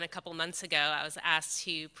A couple months ago, I was asked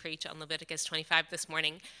to preach on Leviticus 25 this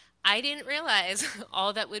morning. I didn't realize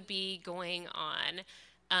all that would be going on,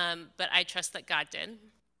 but I trust that God did.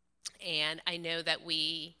 And I know that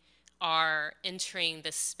we are entering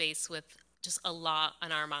this space with just a lot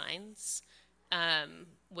on our minds,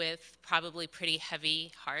 with probably pretty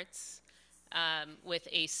heavy hearts, with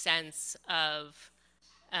a sense of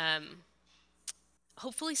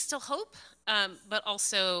hopefully still hope, but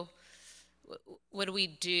also what do we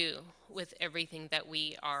do with everything that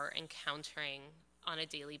we are encountering on a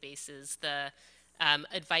daily basis? The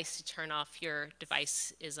advice to turn off your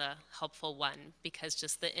device is a helpful one, because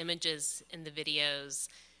just the images in the videos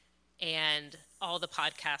and all the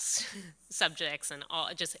podcast subjects and all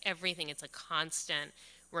just everything, it's a constant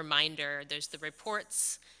reminder. There's the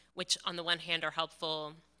reports, which on the one hand are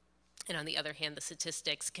helpful, and on the other hand, the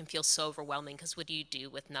statistics can feel so overwhelming, because what do you do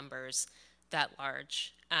with numbers that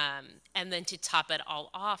large? And then to top it all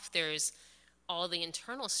off, there's all the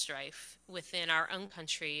internal strife within our own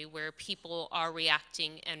country, where people are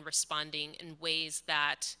reacting and responding in ways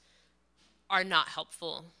that are not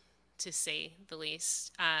helpful, to say the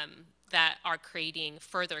least, that are creating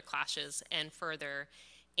further clashes and further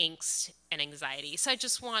angst and anxiety. So I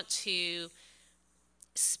just want to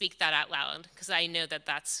speak that out loud, because I know that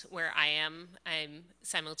that's where I am. I'm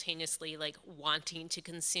simultaneously like wanting to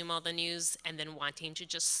consume all the news and then wanting to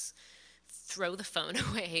just throw the phone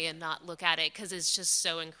away and not look at it, because it's just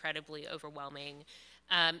so incredibly overwhelming.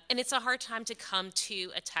 And it's a hard time to come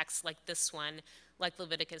to a text like this one, like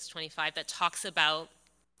Leviticus 25, that talks about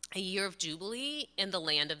a year of Jubilee in the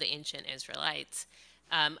land of the ancient Israelites,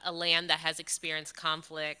 a land that has experienced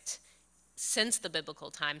conflict since the biblical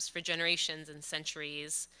times for generations and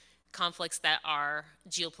centuries, conflicts that are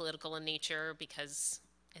geopolitical in nature, because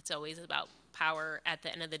it's always about power at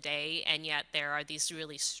the end of the day, and yet there are these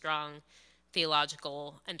really strong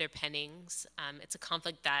theological underpinnings. It's a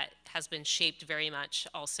conflict that has been shaped very much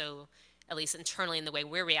also, at least internally in the way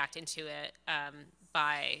we're reacting to it,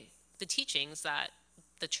 by the teachings that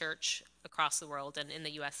the church across the world, and in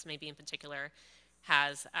the US maybe in particular,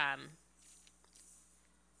 has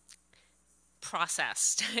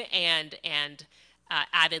processed and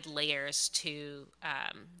added layers to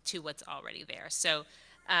what's already there. So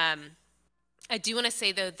I do want to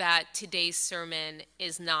say, though, that today's sermon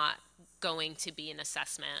is not going to be an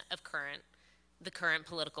assessment of the current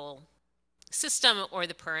political system or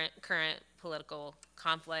the current political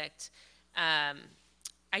conflict.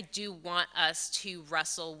 I do want us to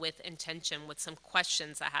wrestle with intention with some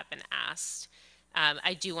questions that have been asked.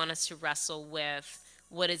 I do want us to wrestle with,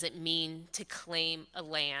 what does it mean to claim a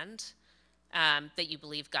land that you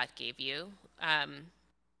believe God gave you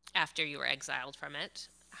after you were exiled from it?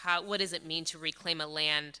 What does it mean to reclaim a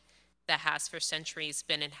land that has for centuries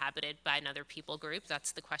been inhabited by another people group?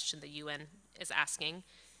 That's the question the UN is asking.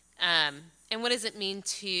 And what does it mean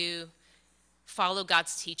to follow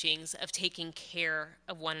God's teachings of taking care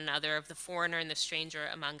of one another, of the foreigner and the stranger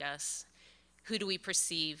among us? Who do we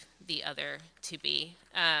perceive the other to be?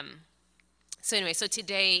 So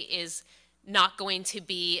today is not going to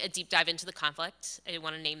be a deep dive into the conflict. I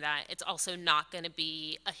want to name that. It's also not going to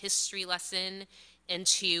be a history lesson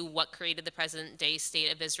into what created the present day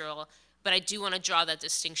state of Israel. But I do want to draw that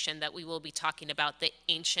distinction that we will be talking about the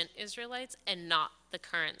ancient Israelites and not the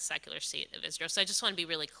current secular state of Israel. So I just want to be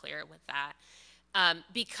really clear with that.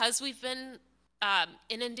 Because we've been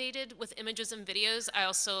inundated with images and videos, I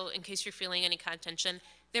also, in case you're feeling any kind of tension,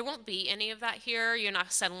 there won't be any of that here. You're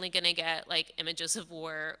not suddenly going to get like images of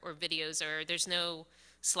war or videos, or there's no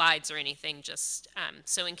slides or anything. Just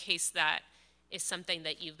so in case that is something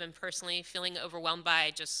that you've been personally feeling overwhelmed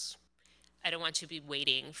by, I don't want you to be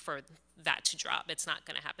waiting for that to drop. It's not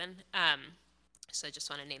going to happen. So I just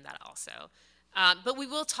want to name that also. But we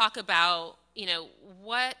will talk about,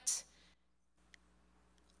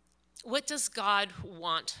 what does God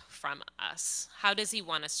want from us? How does he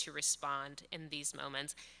want us to respond in these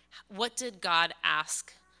moments? What did God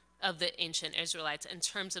ask of the ancient Israelites in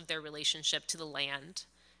terms of their relationship to the land,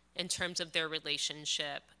 in terms of their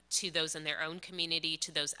relationship to those in their own community,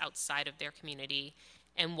 to those outside of their community,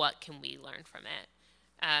 and what can we learn from it?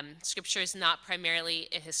 Scripture is not primarily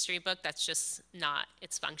a history book. That's just not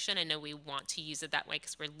its function. I know we want to use it that way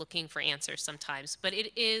because we're looking for answers sometimes, but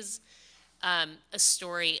it is a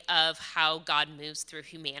story of how God moves through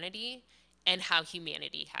humanity and how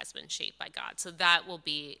humanity has been shaped by God. So that will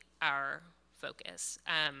be our focus.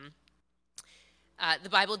 The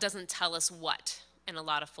Bible doesn't tell us what in a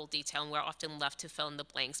lot of full detail, and we're often left to fill in the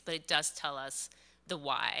blanks, but it does tell us the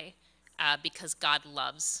why, because God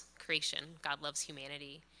loves creation. God loves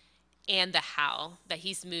humanity. and the how, that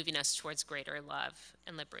he's moving us towards greater love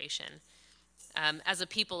and liberation. As a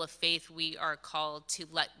people of faith, we are called to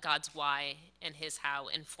let God's why and his how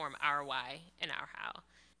inform our why and our how.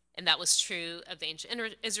 And that was true of the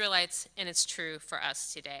ancient Israelites, and it's true for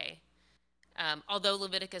us today. Although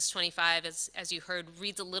Leviticus 25, as you heard,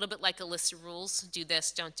 reads a little bit like a list of rules, do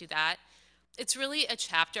this, don't do that, it's really a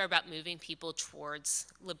chapter about moving people towards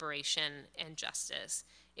liberation and justice.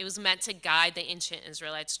 It was meant to guide the ancient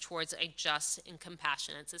Israelites towards a just and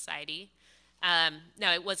compassionate society.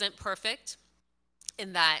 Now, it wasn't perfect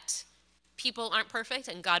in that people aren't perfect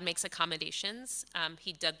and God makes accommodations.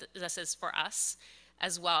 He did this for us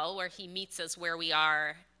as well, where he meets us where we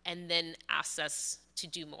are and then asks us to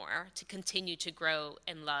do more, to continue to grow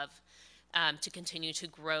in love, to continue to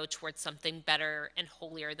grow towards something better and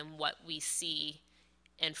holier than what we see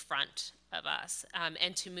in front of us,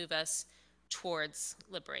 and to move us towards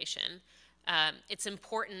liberation. It's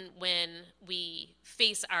important when we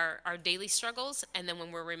face our daily struggles, and then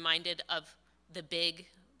when we're reminded of the big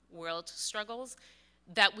world struggles,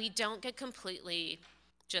 that we don't get completely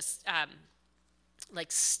just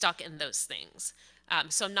like stuck in those things.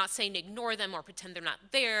 So I'm not saying ignore them or pretend they're not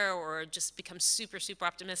there or just become super, super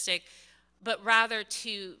optimistic, but rather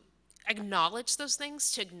to acknowledge those things,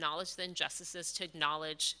 to acknowledge the injustices, to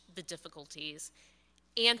acknowledge the difficulties,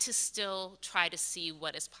 and to still try to see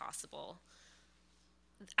what is possible.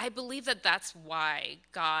 I believe that that's why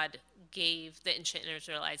God gave the ancient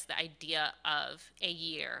Israelites the idea of a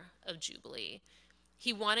year of Jubilee.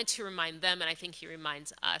 He wanted to remind them, and I think he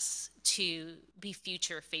reminds us, to be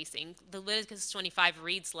future facing. Leviticus 25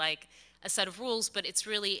 reads like a set of rules, but it's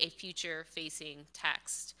really a future facing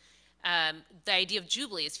text. The idea of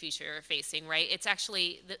Jubilee is future facing, right? It's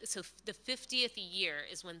actually, so the 50th year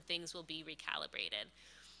is when things will be recalibrated.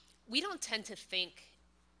 We don't tend to think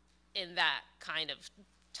in that kind of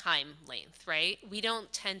time length, right? We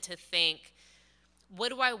don't tend to think, what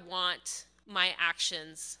do I want my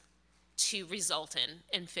actions to result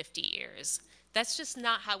in 50 years? That's just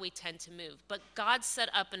not how we tend to move. But God set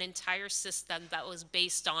up an entire system that was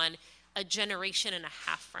based on a generation and a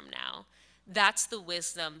half from now. That's the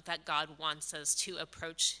wisdom that God wants us to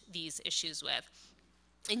approach these issues with.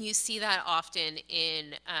 And you see that often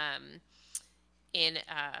in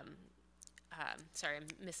sorry, I'm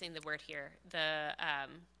missing the word here, the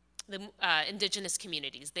indigenous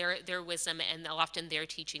communities. Their wisdom and often their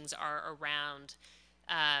teachings are around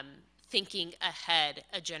thinking ahead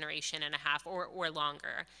a generation and a half or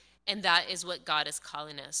longer. And that is what God is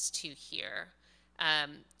calling us to here.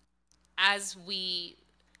 As we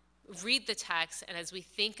read the text and as we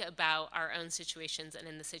think about our own situations and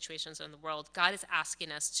in the situations in the world, God is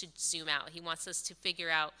asking us to zoom out. He wants us to figure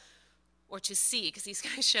out or to see, because he's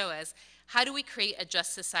going to show us, how do we create a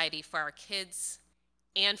just society for our kids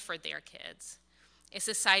and for their kids? A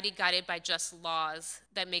society guided by just laws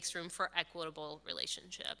that makes room for equitable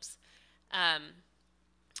relationships.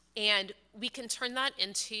 And we can turn that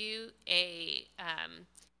into a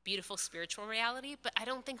beautiful spiritual reality, but I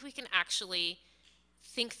don't think we can actually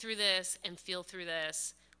think through this and feel through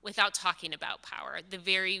this without talking about power, the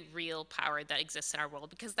very real power that exists in our world,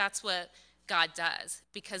 because that's what God does.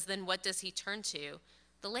 Because then what does he turn to?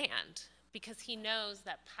 The land. Because he knows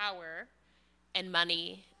that power and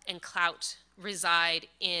money and clout reside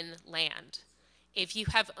in land. If you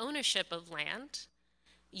have ownership of land,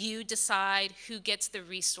 you decide who gets the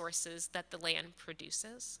resources that the land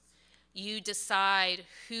produces. You decide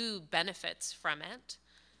who benefits from it.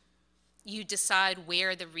 You decide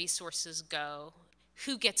where the resources go,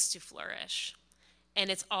 who gets to flourish. And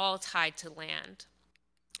it's all tied to land.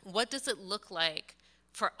 What does it look like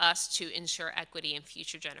for us to ensure equity in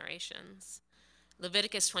future generations?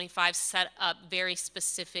 Leviticus 25 set up very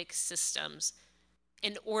specific systems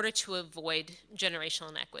in order to avoid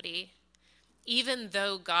generational inequity. Even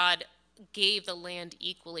though God gave the land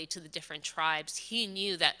equally to the different tribes, he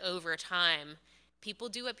knew that over time, people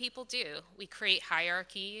do what people do. We create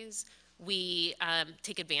hierarchies. We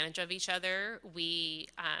take advantage of each other. We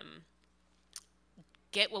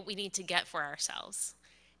get what we need to get for ourselves.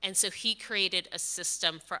 And so he created a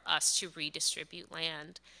system for us to redistribute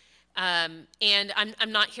land. And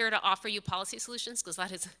I'm not here to offer you policy solutions because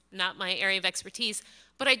that is not my area of expertise,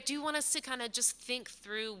 but I do want us to kind of just think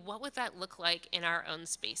through, what would that look like in our own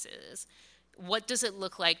spaces? What does it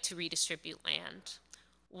look like to redistribute land?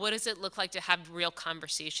 What does it look like to have real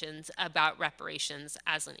conversations about reparations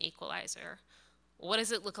as an equalizer? What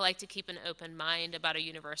does it look like to keep an open mind about a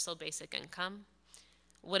universal basic income?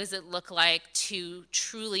 What does it look like to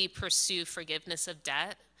truly pursue forgiveness of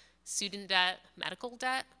debt, student debt, medical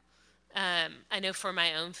debt? I know for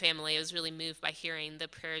my own family, I was really moved by hearing the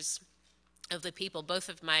prayers of the people. Both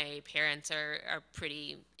of my parents are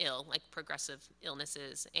pretty ill, like progressive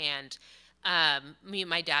illnesses. And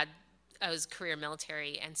my dad, I was career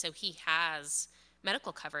military, and so he has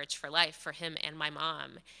medical coverage for life for him and my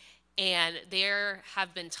mom. And there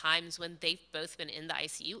have been times when they've both been in the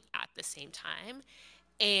ICU at the same time.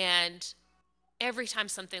 And every time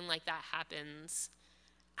something like that happens,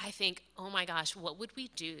 I think, oh my gosh, what would we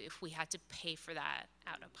do if we had to pay for that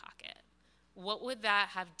out of pocket? What would that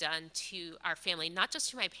have done to our family, not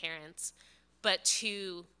just to my parents, but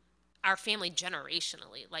to our family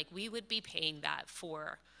generationally? Like, we would be paying that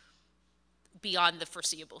for beyond the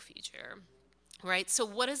foreseeable future, right? So,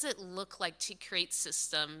 what does it look like to create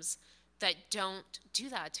systems that don't do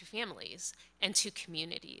that to families and to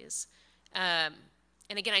communities? Um,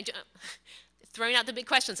 and again, I don't, throwing out the big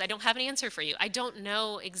questions. I don't have an answer for you. I don't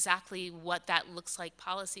know exactly what that looks like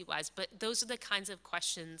policy-wise, but those are the kinds of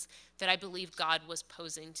questions that I believe God was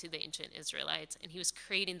posing to the ancient Israelites, and he was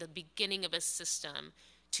creating the beginning of a system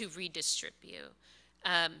to redistribute.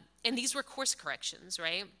 And these were course corrections,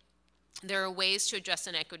 right? There are ways to address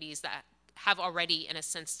inequities that have already, in a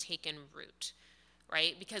sense, taken root,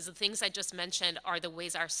 right? Because the things I just mentioned are the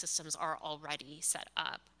ways our systems are already set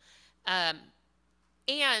up.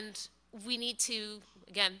 And we need to,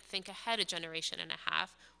 again, think ahead a generation and a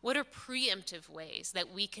half. What are preemptive ways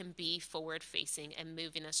that we can be forward facing and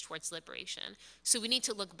moving us towards liberation? So we need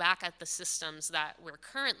to look back at the systems that we're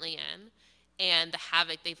currently in and the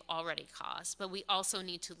havoc they've already caused, but we also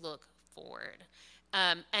need to look forward.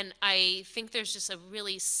 And I think there's just a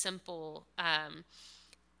really simple,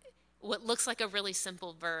 what looks like a really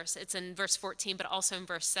simple verse. It's in verse 14, but also in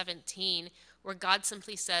verse 17, where God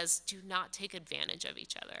simply says, do not take advantage of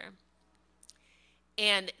each other.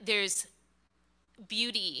 And there's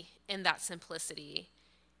beauty in that simplicity,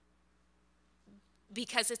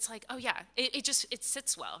 because it's like, oh yeah, it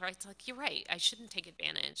sits well, right? It's like, you're right, I shouldn't take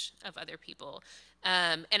advantage of other people.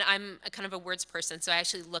 And I'm a kind of a words person, so I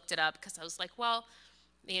actually looked it up because I was like, well,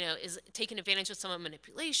 is taking advantage of someone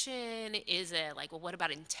manipulation? Is it like, well, what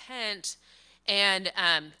about intent? And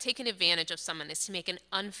taking advantage of someone is to make an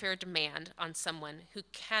unfair demand on someone who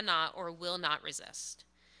cannot or will not resist,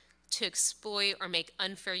 to exploit or make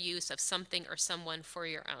unfair use of something or someone for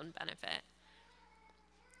your own benefit.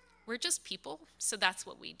 We're just people, so that's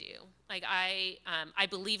what we do. Like, I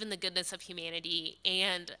believe in the goodness of humanity,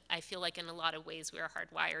 and I feel like in a lot of ways we are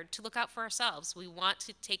hardwired to look out for ourselves. We want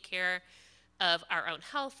to take care of our own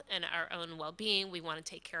health and our own well-being. We want to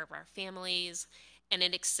take care of our families, and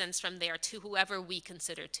it extends from there to whoever we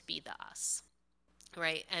consider to be the us,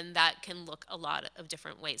 right? And that can look a lot of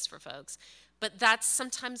different ways for folks, but that's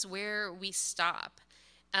sometimes where we stop.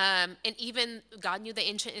 And even God knew the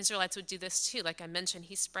ancient Israelites would do this too. Like I mentioned,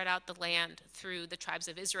 he spread out the land through the tribes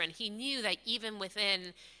of Israel. And he knew that even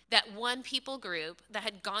within that one people group that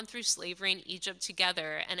had gone through slavery in Egypt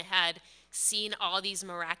together and had seen all these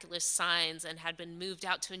miraculous signs and had been moved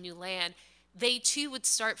out to a new land, they too would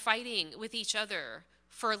start fighting with each other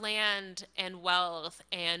for land and wealth.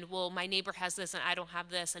 And, well, my neighbor has this and I don't have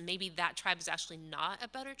this. And maybe that tribe is actually not a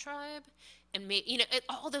better tribe. And,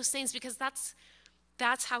 all those things, because that's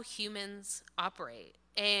how humans operate.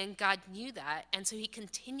 And God knew that. And so he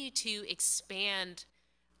continued to expand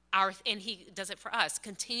and he does it for us,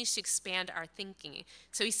 continues to expand our thinking.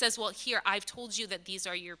 So he says, well, here, I've told you that these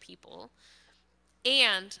are your people,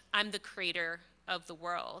 and I'm the creator of the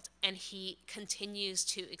world. And he continues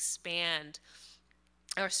to expand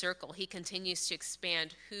our circle. He continues to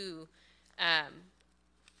expand who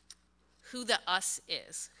the us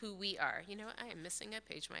is, who we are. You know what? I am missing a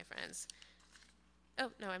page, my friends. Oh,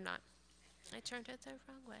 no, I'm not. I turned it the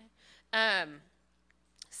wrong way.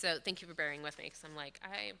 So thank you for bearing with me, because I'm like,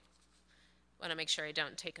 I want to make sure I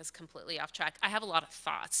don't take us completely off track. I have a lot of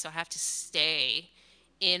thoughts, so I have to stay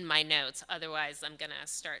in my notes. Otherwise, I'm going to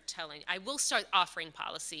start I will start offering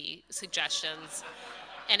policy suggestions.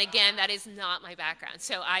 And again, that is not my background.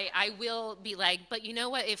 So I will be like, but you know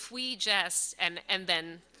what, if we just, and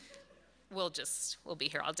then we'll be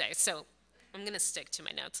here all day. So I'm going to stick to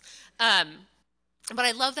my notes. But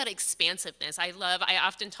I love that expansiveness. I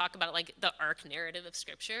often talk about like the arc narrative of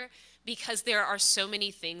Scripture, because there are so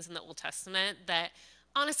many things in the Old Testament that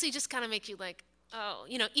honestly just kind of make you like, oh,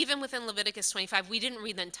 even within Leviticus 25, we didn't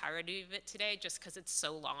read the entirety of it today just because it's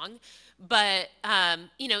so long. But,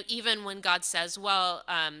 even when God says, well,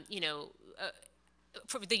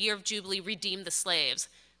 for the year of Jubilee, redeem the slaves,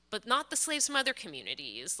 but not the slaves from other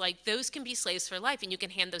communities. Like, those can be slaves for life, and you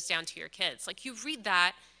can hand those down to your kids. Like, you read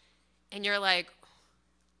that and you're like,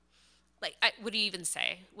 what do you even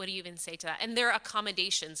say? What do you even say to that? And there are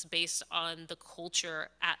accommodations based on the culture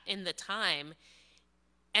in the time.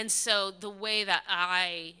 And so the way that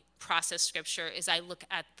I process scripture is I look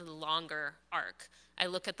at the longer arc. I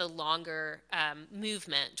look at the longer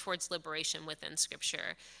movement towards liberation within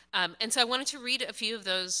scripture. And so I wanted to read a few of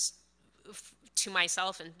those to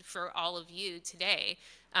myself and for all of you today.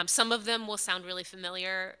 Some of them will sound really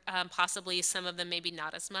familiar, possibly some of them maybe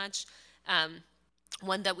not as much.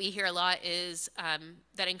 One that we hear a lot is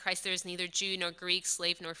that in Christ there is neither Jew nor Greek,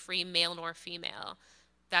 slave nor free, male nor female.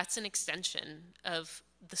 That's an extension of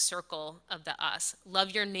the circle of the us.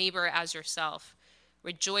 Love your neighbor as yourself.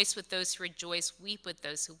 Rejoice with those who rejoice. Weep with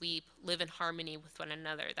those who weep. Live in harmony with one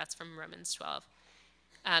another. That's from Romans 12.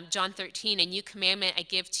 John 13, a new commandment I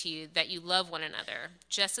give to you, that you love one another.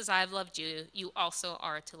 Just as I have loved you, you also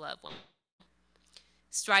are to love one.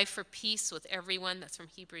 Strive for peace with everyone. That's from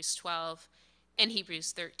Hebrews 12. And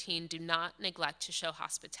Hebrews 13, do not neglect to show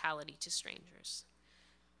hospitality to strangers.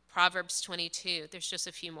 Proverbs 22, there's just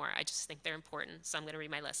a few more. I just think they're important, so I'm going to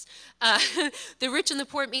read my list. The rich and the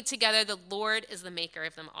poor meet together. The Lord is the maker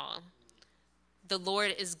of them all. The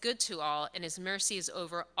Lord is good to all, and his mercy is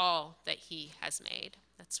over all that he has made.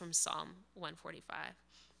 That's from Psalm 145.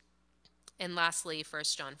 And lastly, 1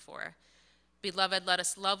 John 4. Beloved, let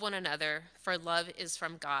us love one another, for love is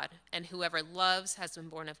from God, and whoever loves has been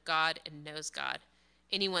born of God and knows God.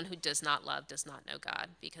 Anyone who does not love does not know God,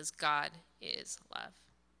 because God is love.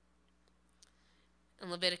 In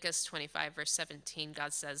Leviticus 25, verse 17,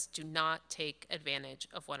 God says, do not take advantage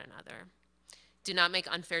of one another. Do not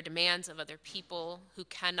make unfair demands of other people who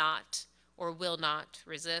cannot or will not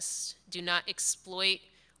resist. Do not exploit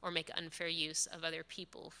or make unfair use of other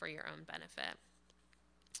people for your own benefit.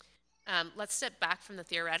 Let's step back from the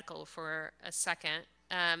theoretical for a second.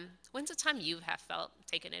 When's the time you have felt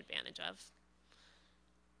taken advantage of?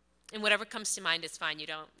 And whatever comes to mind is fine. You're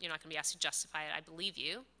not going to be asked to justify it. I believe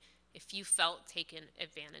you. If you felt taken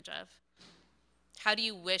advantage of, how do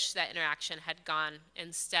you wish that interaction had gone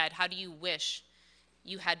instead? How do you wish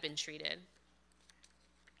you had been treated?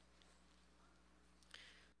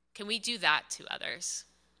 Can we do that to others?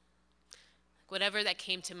 Whatever that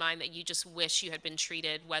came to mind that you just wish you had been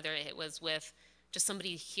treated, whether it was with just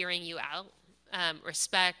somebody hearing you out,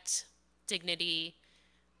 respect, dignity,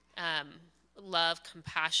 love,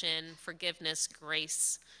 compassion, forgiveness,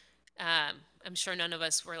 grace. I'm sure none of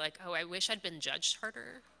us were like, oh, I wish I'd been judged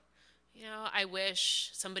harder. I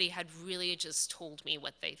wish somebody had really just told me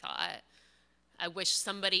what they thought. I wish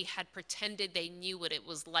somebody had pretended they knew what it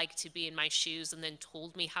was like to be in my shoes and then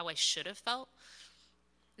told me how I should have felt.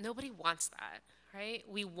 Nobody wants that, right?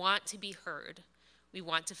 We want to be heard. We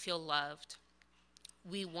want to feel loved.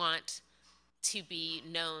 We want to be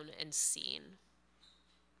known and seen.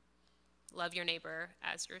 Love your neighbor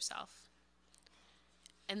as yourself.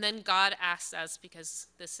 And then God asks us, because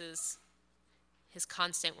this is his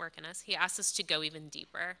constant work in us, he asks us to go even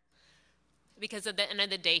deeper. Because at the end of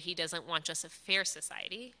the day, he doesn't want just a fair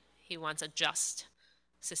society. He wants a just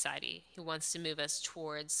society. He wants to move us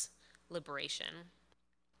towards liberation.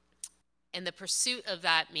 And the pursuit of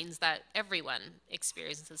that means that everyone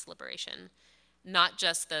experiences liberation, not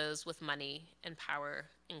just those with money and power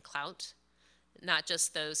and clout, not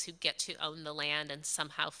just those who get to own the land and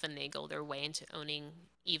somehow finagle their way into owning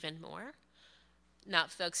even more,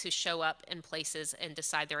 not folks who show up in places and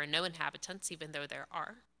decide there are no inhabitants, even though there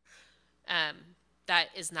are. That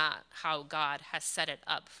is not how God has set it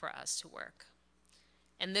up for us to work.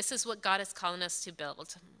 And this is what God is calling us to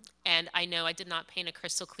build. And I know I did not paint a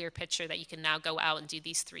crystal clear picture that you can now go out and do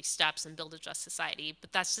these 3 steps and build a just society,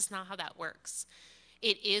 but that's just not how that works.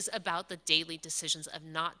 It is about the daily decisions of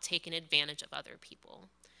not taking advantage of other people.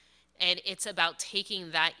 And it's about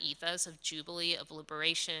taking that ethos of jubilee, of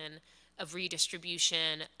liberation, of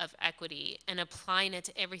redistribution, of equity, and applying it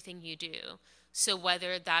to everything you do. So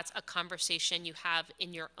whether that's a conversation you have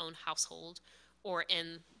in your own household or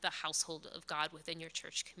in the household of God within your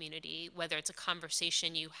church community, whether it's a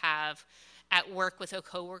conversation you have at work with a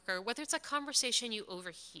coworker, whether it's a conversation you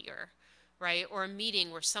overhear, right? Or a meeting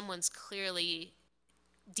where someone's clearly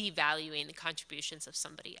devaluing the contributions of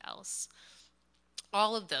somebody else.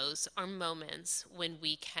 All of those are moments when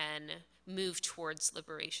we can move towards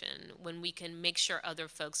liberation, when we can make sure other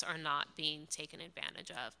folks are not being taken advantage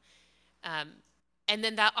of. And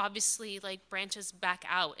then that obviously branches back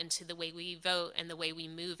out into the way we vote and the way we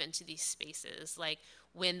move into these spaces. Like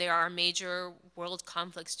when there are major world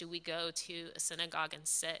conflicts, do we go to a synagogue and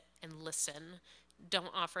sit and listen?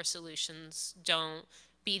 Don't offer solutions. Don't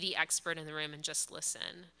be the expert in the room and just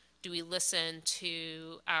listen. Do we listen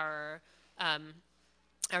to our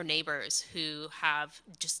neighbors who have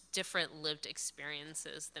just different lived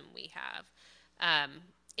experiences than we have?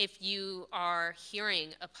 If you are hearing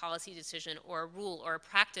a policy decision or a rule or a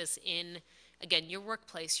practice in, again, your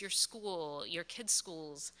workplace, your school, your kids'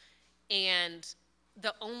 schools, and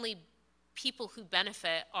the only people who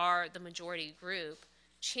benefit are the majority group,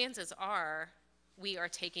 chances are we are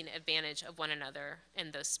taking advantage of one another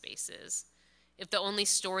in those spaces. If the only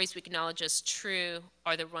stories we acknowledge as true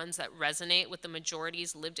are the ones that resonate with the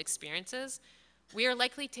majority's lived experiences, we are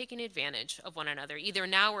likely taking advantage of one another, either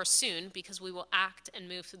now or soon, because we will act and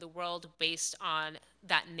move through the world based on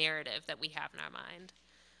that narrative that we have in our mind.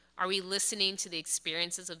 Are we listening to the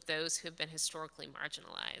experiences of those who have been historically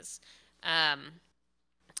marginalized?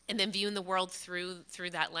 And then viewing the world through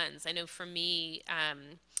that lens. I know for me,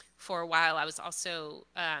 for a while, I was also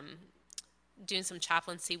doing some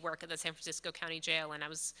chaplaincy work at the San Francisco County Jail, and I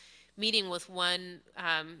was meeting with one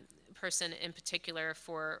person in particular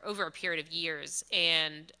for over a period of years,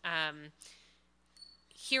 and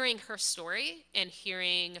hearing her story and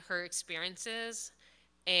hearing her experiences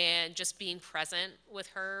and just being present with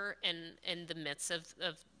her in the midst of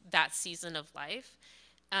that season of life,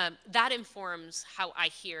 that informs how I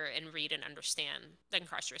hear and read and understand the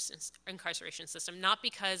incarceration system, not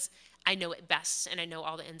because I know it best and I know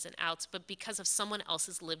all the ins and outs, but because of someone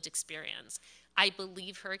else's lived experience. I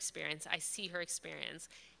believe her experience, I see her experience,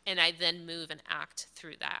 and I then move and act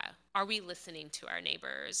through that. Are we listening to our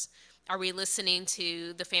neighbors? Are we listening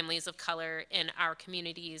to the families of color in our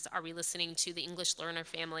communities? Are we listening to the English learner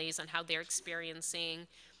families and how they're experiencing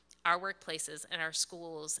our workplaces and our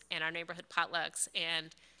schools and our neighborhood potlucks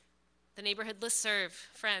and the neighborhood listserv,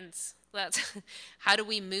 friends? That's how do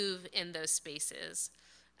we move in those spaces?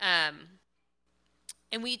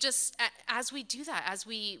 And we just, as we do that, as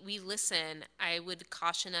we listen, I would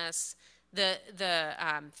caution us the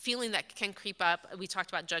feeling that can creep up. We talked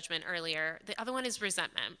about judgment earlier. The other one is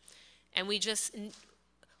resentment. And we just,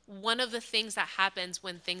 one of the things that happens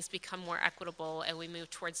when things become more equitable and we move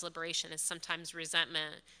towards liberation is sometimes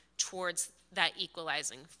resentment towards that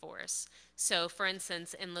equalizing force. So for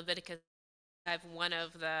instance, in Leviticus, one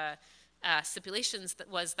of the stipulations that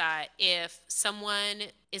was that if someone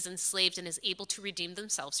is enslaved and is able to redeem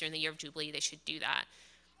themselves during the year of Jubilee, they should do that.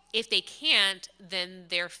 If they can't, then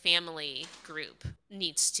their family group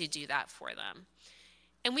needs to do that for them.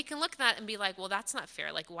 And we can look at that and be like, well, that's not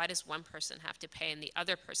fair. Like, why does one person have to pay and the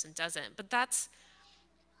other person doesn't? But that's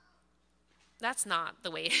not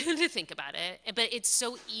the way to think about it. But it's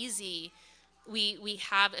so easy. We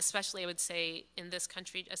have, especially I would say in this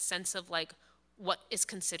country, a sense of like what is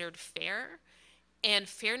considered fair, and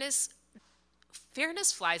fairness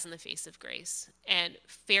flies in the face of grace, and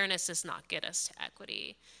fairness does not get us to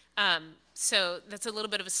equity. So that's a little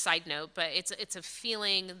bit of a side note, but it's a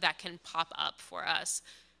feeling that can pop up for us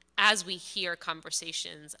as we hear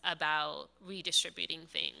conversations about redistributing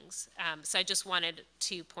things. So I just wanted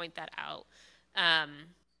to point that out. Um,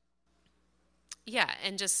 yeah,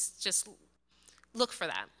 and just look for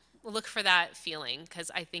that. Look for that feeling,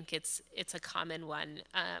 because I think it's a common one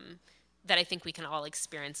that I think we can all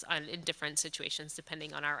experience in different situations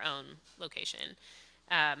depending on our own location.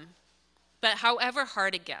 But however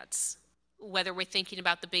hard it gets, whether we're thinking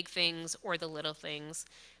about the big things or the little things,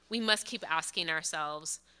 we must keep asking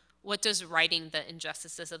ourselves, what does righting the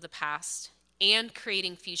injustices of the past and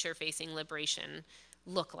creating future-facing liberation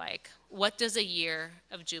look like? What does a year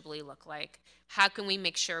of Jubilee look like? How can we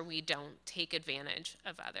make sure we don't take advantage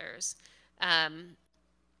of others? How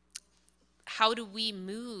do we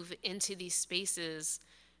move into these spaces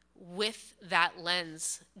with that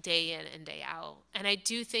lens day in and day out? And I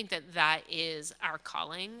do think that that is our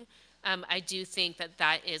calling. I do think that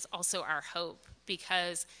that is also our hope,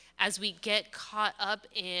 because as we get caught up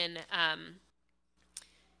in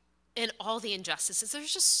all the injustices,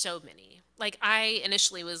 there's just so many. Like, I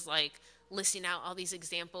initially was like listing out all these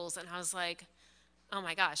examples, and I was like, oh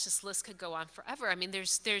my gosh, this list could go on forever. I mean,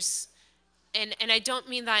 there's and I don't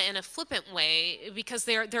mean that in a flippant way, because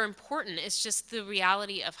they're important. It's just the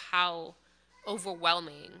reality of how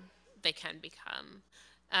overwhelming they can become.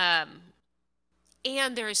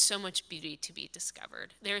 And there is so much beauty to be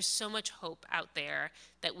discovered. There is so much hope out there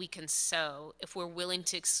that we can sow if we're willing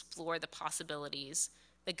to explore the possibilities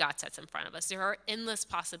that God sets in front of us. There are endless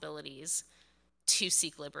possibilities to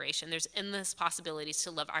seek liberation. There's endless possibilities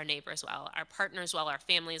to love our neighbors well, our partners well, our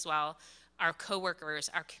families well, our coworkers,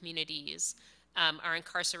 our communities, our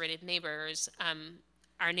incarcerated neighbors,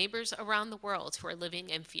 our neighbors around the world who are living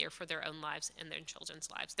in fear for their own lives and their children's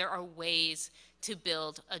lives. There are ways to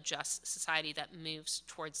build a just society that moves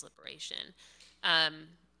towards liberation.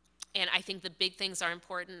 And I think the big things are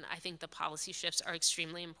important. I think the policy shifts are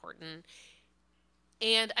extremely important.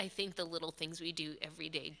 And I think the little things we do every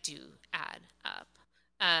day do add up.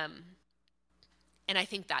 And I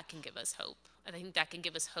think that can give us hope. I think that can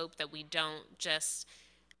give us hope that we don't just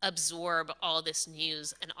absorb all this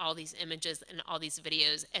news and all these images and all these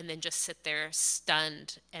videos and then just sit there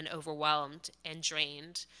stunned and overwhelmed and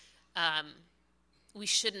drained. We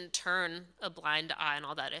shouldn't turn a blind eye on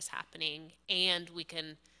all that is happening, and we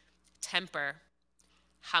can temper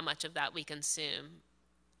how much of that we consume,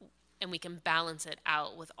 and we can balance it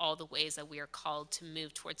out with all the ways that we are called to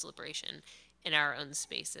move towards liberation in our own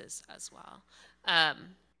spaces as well.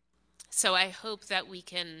 So I hope that we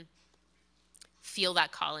can feel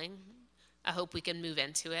that calling. I hope we can move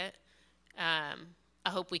into it. I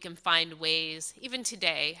hope we can find ways, even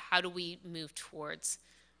today, how do we move towards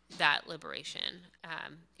that liberation?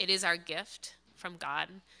 It is our gift from God,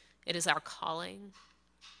 it is our calling,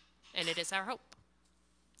 and it is our hope.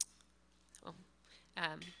 So,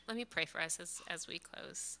 let me pray for us as we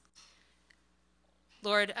close.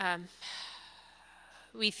 Lord,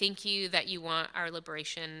 we thank you that you want our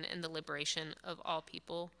liberation and the liberation of all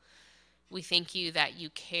people. We thank you that you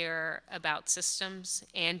care about systems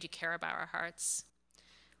and you care about our hearts.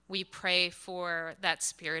 We pray for that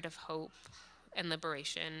spirit of hope and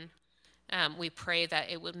liberation. We pray that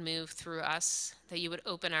it would move through us, that you would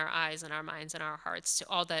open our eyes and our minds and our hearts to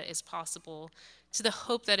all that is possible, to the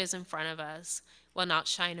hope that is in front of us, while not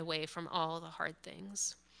shying away from all the hard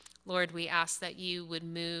things. Lord, we ask that you would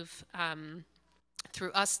move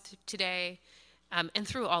through us today, and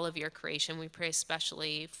through all of your creation. We pray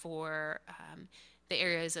especially for the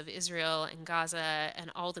areas of Israel and Gaza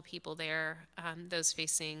and all the people there, those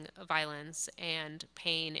facing violence and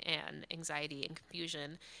pain and anxiety and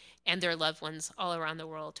confusion, and their loved ones all around the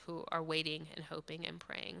world who are waiting and hoping and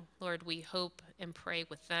praying. Lord, we hope and pray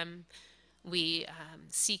with them. We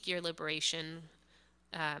seek your liberation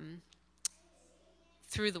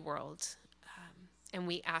through the world, and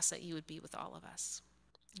we ask that you would be with all of us.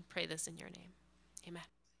 We pray this in your name. Amen.